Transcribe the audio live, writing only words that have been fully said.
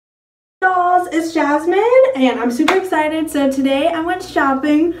girls, it's Jasmine and I'm super excited. So today I went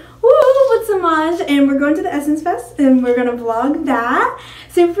shopping with Samaj and we're going to the Essence Fest and we're gonna vlog that.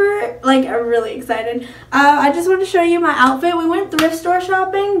 Super, like, I'm really excited. I just want to show you my outfit. We went thrift store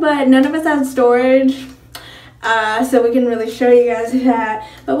shopping, but none of us had storage, so we can really show you guys that.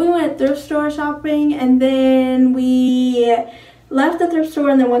 But we went thrift store shopping and then we left the thrift store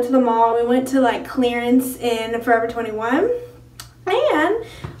and then went to the mall. We went to like clearance in Forever 21. And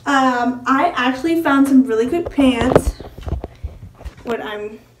I actually found some really good pants.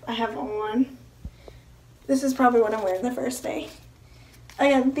 I have on. This is probably what I'm wearing the first day.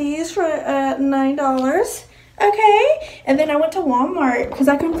 I got these for $9. Okay. And then I went to Walmart because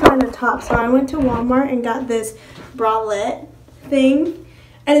I couldn't find a top. So I went to Walmart and got this bralette thing.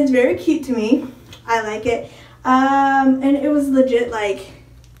 And it's very cute to me. I like it. And it was legit like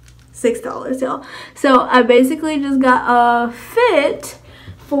 $6, y'all. So I basically just got a fit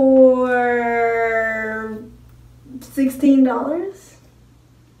for $16.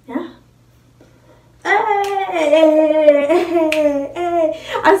 Yeah. Hey.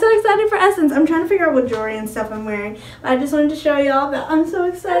 I'm so excited for Essence. I'm trying to figure out what jewelry and stuff I'm wearing. I just wanted to show y'all that I'm so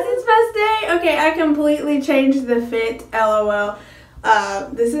excited. It's Fest Day. Okay, I completely changed the fit. LOL.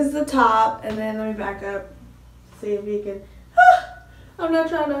 This is the top, and then let me back up. See if you can. I'm not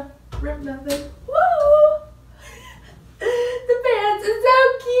trying to rip nothing. Woo! The pants is so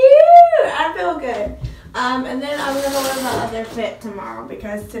cute. I feel good. And then I'm gonna wear my other fit tomorrow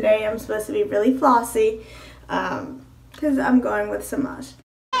because today I'm supposed to be really flossy. Because I'm going with Samaj.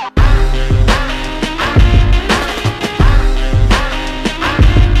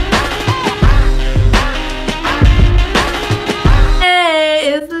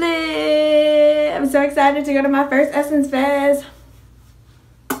 Hey, it's lit. I'm so excited to go to my first Essence Fest.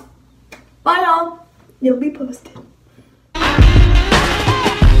 Bye, y'all. You'll be posted.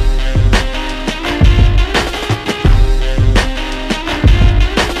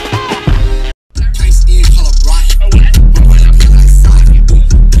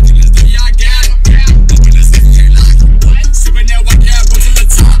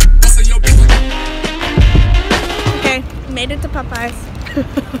 Okay, made it to Popeyes.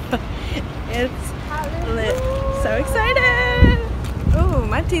 It's lit. So excited. Ooh,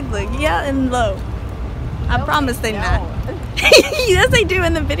 my teeth look and low. I promise they not. Yes, they do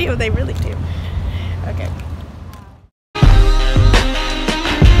in the video. They really do. Okay.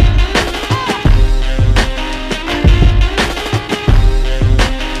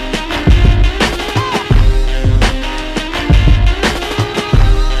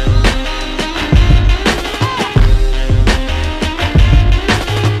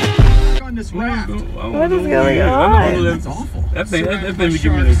 What is going on? That's awful. That thing be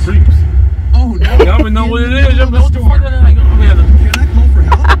giving me the creeps. Oh no! I don't even know what it is. What the fuck is that? Can I call for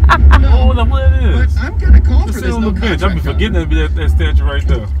help? No. Oh, what it is? But I'm gonna call for this. On the bench. I've been forgetting that statue right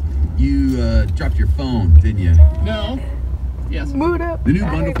there. You dropped your phone, didn't you? No. Yes. Mood up. The new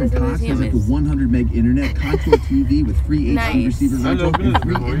bundle from Cox has up to 100 meg internet, Contour TV with free HD receiver rental, and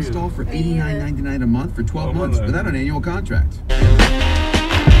free install for $89.99 a month for 12 months without an annual contract.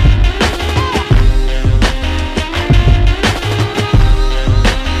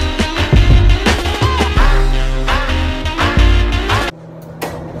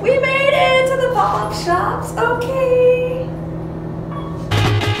 Shops, okay.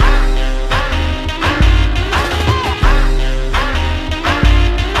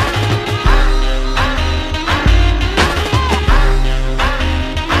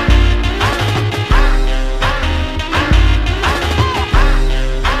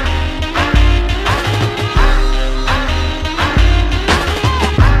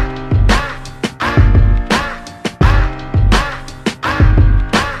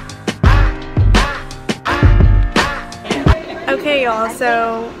 Okay, y'all,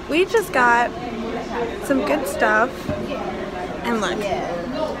 so we just got some good stuff, and look,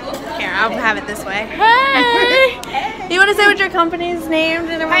 here, I'll have it this way. Hey! You want to say what your company's named?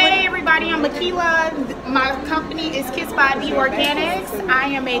 Hey everybody, I'm Makila. My company is Kissed by D Organics. I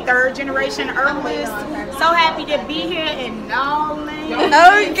am a third generation herbalist. So happy to be here in Nolan.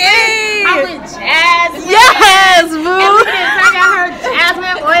 Okay! I'm with Jasmine. Yes, boo! And we can take out her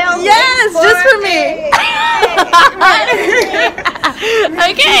jasmine oil. Yes, just for me.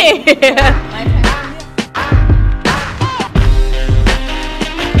 Okay.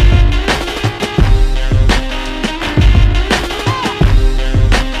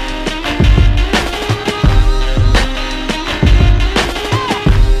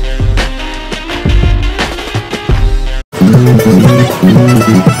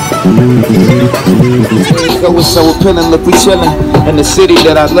 Go was so appealing, look we chillin'. In the city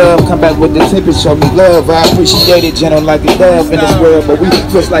that I love, come back with the tip and show me love. I appreciate it, gentle like a dove in this world, but we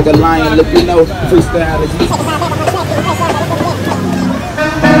twist like a lion. Look, you know, freestyle is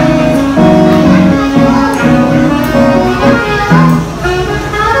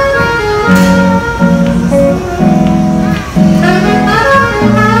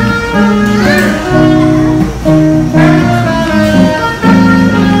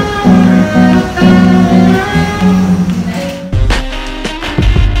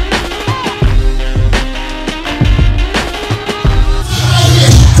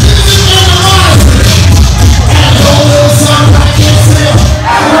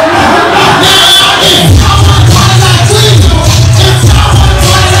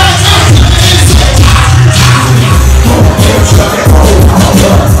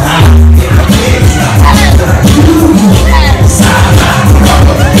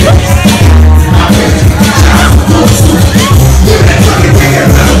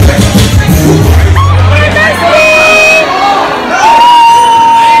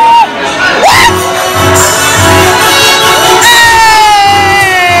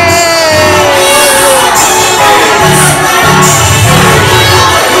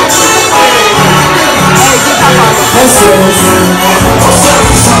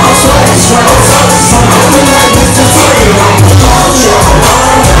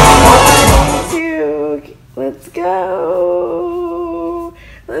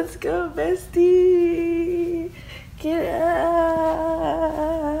Let's go, bestie. Get up.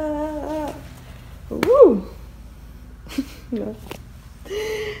 Woo. No.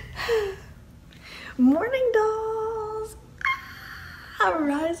 Morning, dolls.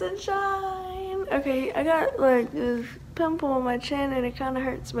 Rise and shine. Okay, I got like this pimple on my chin and it kind of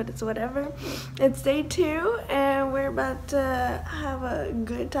hurts, but it's whatever. It's day 2 and we're about to have a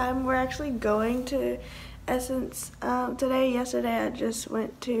good time. We're actually going to Essence today. Yesterday I just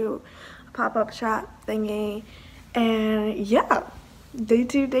went to a pop-up shop thingy, and yeah, day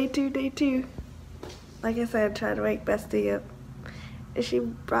two. Like I said, try to wake Bestie up. She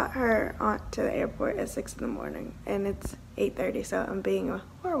brought her aunt to the airport at 6 in the morning and it's 8:30, so I'm being a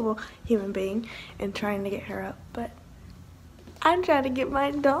horrible human being and trying to get her up, but I'm trying to get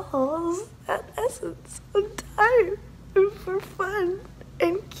my dolls at Essence on time for fun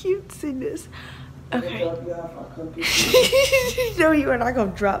and cutesiness. Okay. No, you are not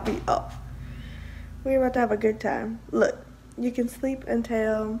gonna drop me off. We're about to have a good time. Look, you can sleep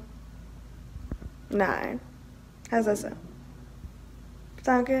until 9. How's that sound?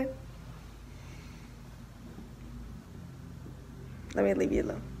 Sound good? Let me leave you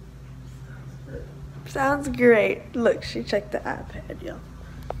alone. Sounds great. Look, she checked the iPad, y'all.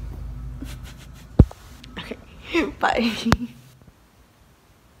 Okay, bye.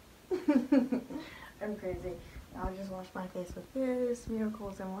 I'm crazy. I'll just wash my face with this,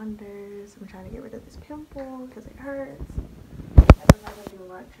 Miracles and Wonders. I'm trying to get rid of this pimple because it hurts. I don't know how to do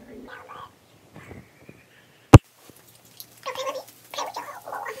much right now.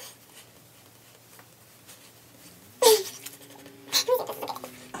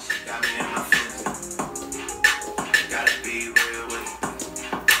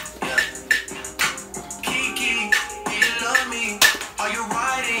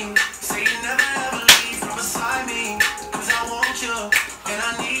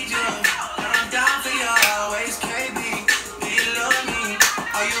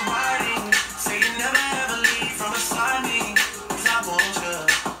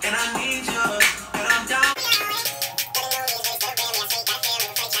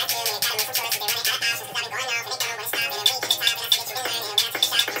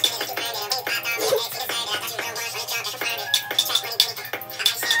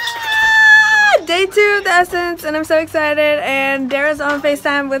 Day 2 of the Essence, and I'm so excited. And Dara's on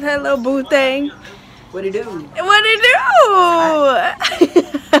FaceTime with her little boo thing. What it do? What it do?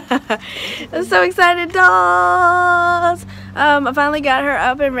 I'm so excited, dolls. I finally got her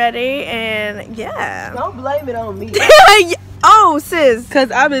up and ready, and yeah. Don't blame it on me. Oh, sis.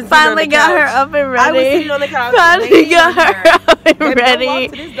 Cause I've been finally got her up and ready. I was sitting on the couch. Finally got her up and ready. Don't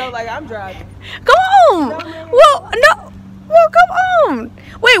walk to this though, like I'm driving. Come on. Well, no. Well, come on.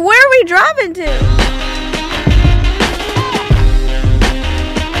 Wait, where are we driving to?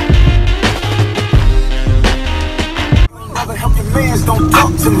 Don't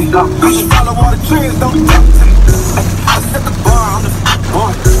talk to me. I just follow all the trends, don't talk to me. I set the bar on the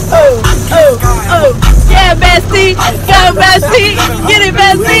bar. Oh. Yeah, bestie. Go, bestie. Get it,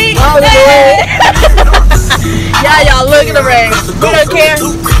 bestie. Hey. Yeah, y'all, look at the ring. We don't care.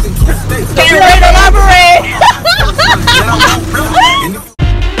 Can't wait on our parade.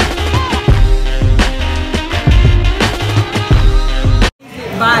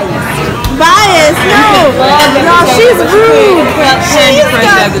 No, she's rude. Candy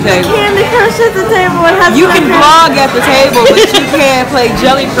Crush at the table. Candy Crush at the table. And has You can vlog at the table, but you can't play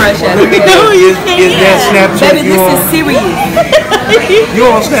Jelly Crush at the table. Is that Snapchat Baby, this is serious. You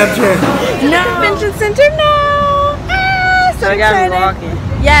on Snapchat? No. Convention Center, no. So I gotta be excited. walking.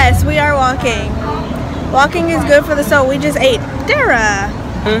 Yes, we are walking. Walking is good for the soul. We just ate. Dara.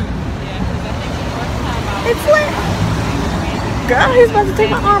 It's lit. Girl, he's about to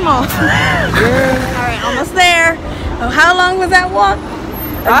take my arm off. Alright, almost there. Oh, how long was that walk?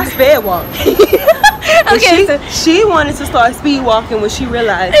 I sped walk. Okay, She wanted to start speed walking when she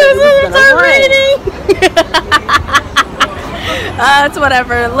realized it it was was gonna rain. raining. It's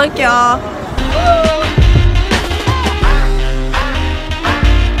whatever. Look, y'all.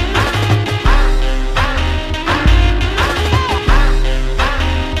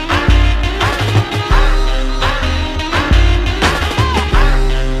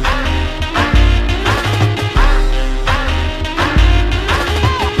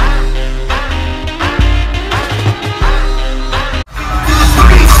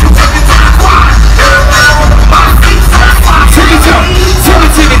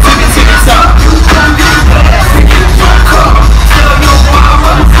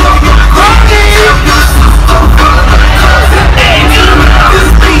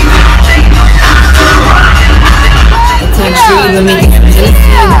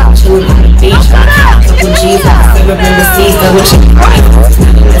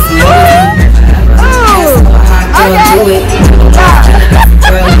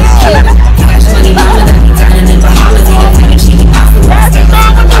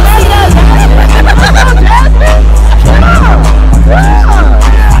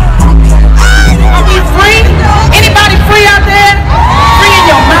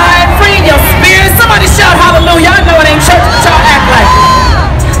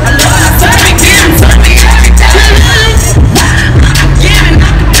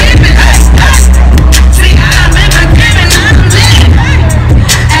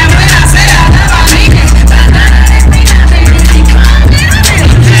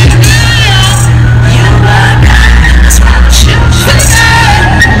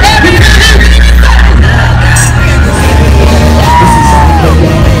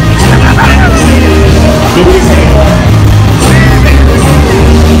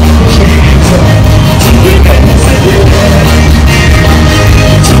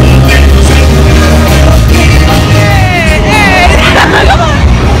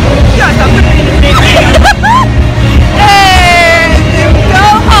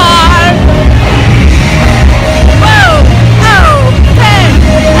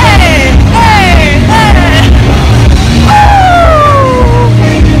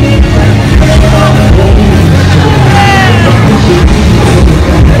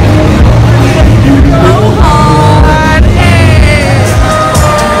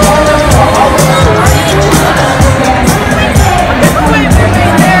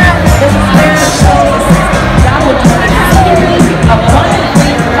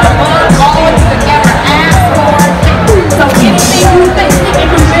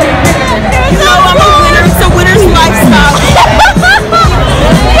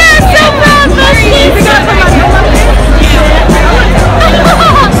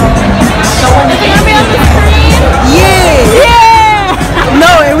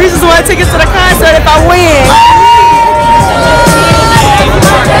 Tickets to the concert if I win.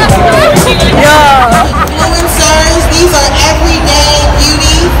 Influencers, these are everyday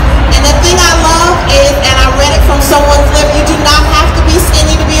beauty. And the thing I love is, and I read it from someone's lip, you do not have to be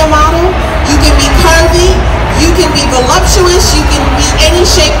skinny to be a model. You can be curvy, you can be voluptuous, you can be any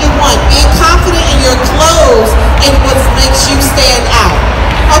shape you want. Being confident in your clothes is what makes you stand out.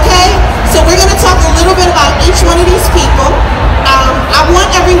 Okay? So we're going to talk a little bit about each one of these people. I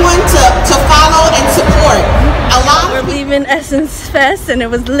want everyone to follow and support. We're leaving Essence Fest and it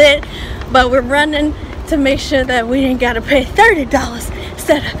was lit, but we're running to make sure that we ain't gotta pay $30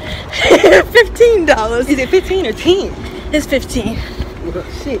 instead of $15. Is it 15 or 10? It's 15. Well,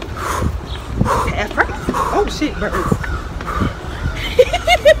 shit. Half price. Oh shit, birds.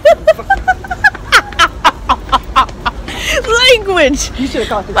 Language. You should have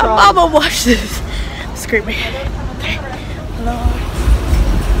caught the My trolley. mama watched this. Screaming. Okay. Hello.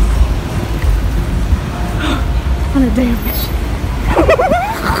 On a damage.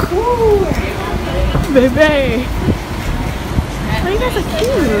 Baby. Oh, you guys are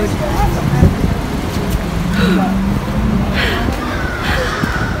cute.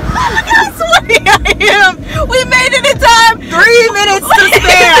 Look how sweaty I am. We made it in time. 3 minutes to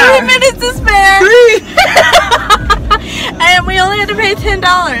spare. 3 minutes to spare. And we only had to pay $10.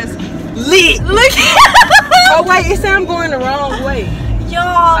 Lit. Look. Oh wait, it said I'm going the wrong way.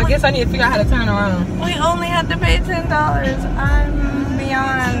 Y'all. I guess I need to figure out how to turn around. We only had to pay $10. I'm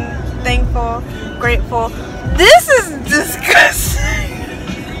beyond thankful, grateful. This is disgusting.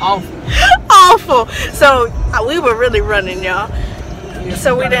 Awful. Awful. So we were really running, y'all.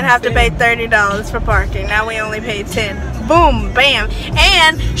 So we didn't have to pay $30 for parking. Now we only paid $10. Boom, bam.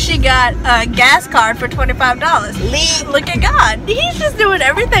 And she got a gas card for $25. Look at God. He's just doing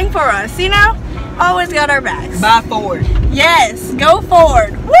everything for us, you know? Always got our backs. Buy forward. Yes, go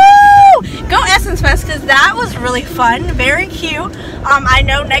forward. Woo! Go Essence Fest, because that was really fun. Very cute. I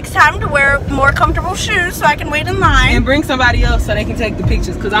know next time to wear more comfortable shoes so I can wait in line. And bring somebody else so they can take the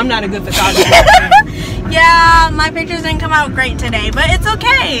pictures, because I'm not a good photographer. Yeah, my pictures didn't come out great today, but it's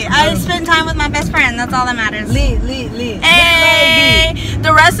okay. I spent time with my best friend. That's all that matters. Lit. Hey,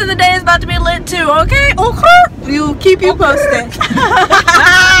 the rest of the day is about to be lit too, okay? Okay. We'll keep you posted.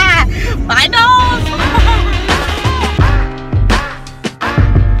 Bye, dolls.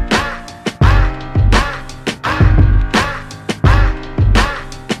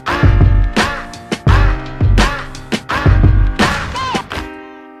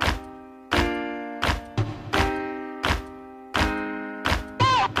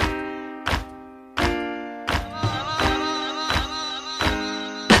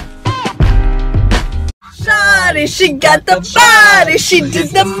 She got the body, she did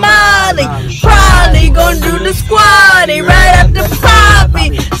the molly. Probably gon' do the squatty right after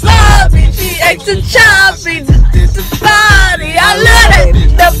Poppy. Sloppy, she extra choppy. The body, I love it.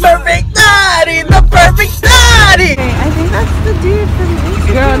 The perfect body, the perfect body. I think that's the dude from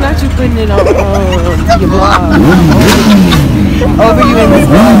Instagram. Girl, not you putting it on your blog. Over you in this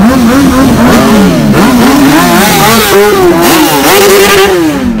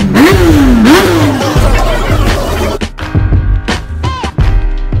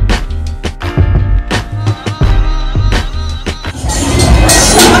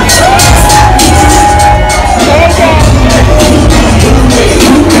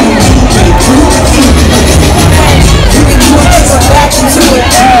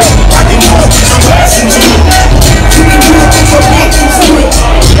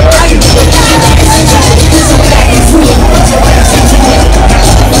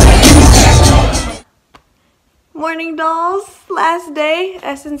Morning, dolls. Last day.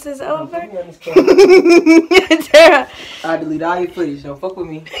 Essence is over. I delete all your footage. Don't fuck with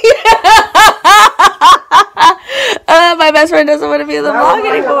me. My best friend doesn't want to be in the vlog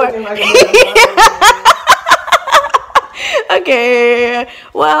anymore. Okay.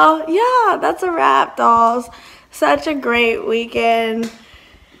 Well, yeah, that's a wrap, dolls. Such a great weekend.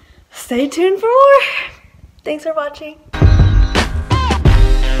 Stay tuned for more. Thanks for watching.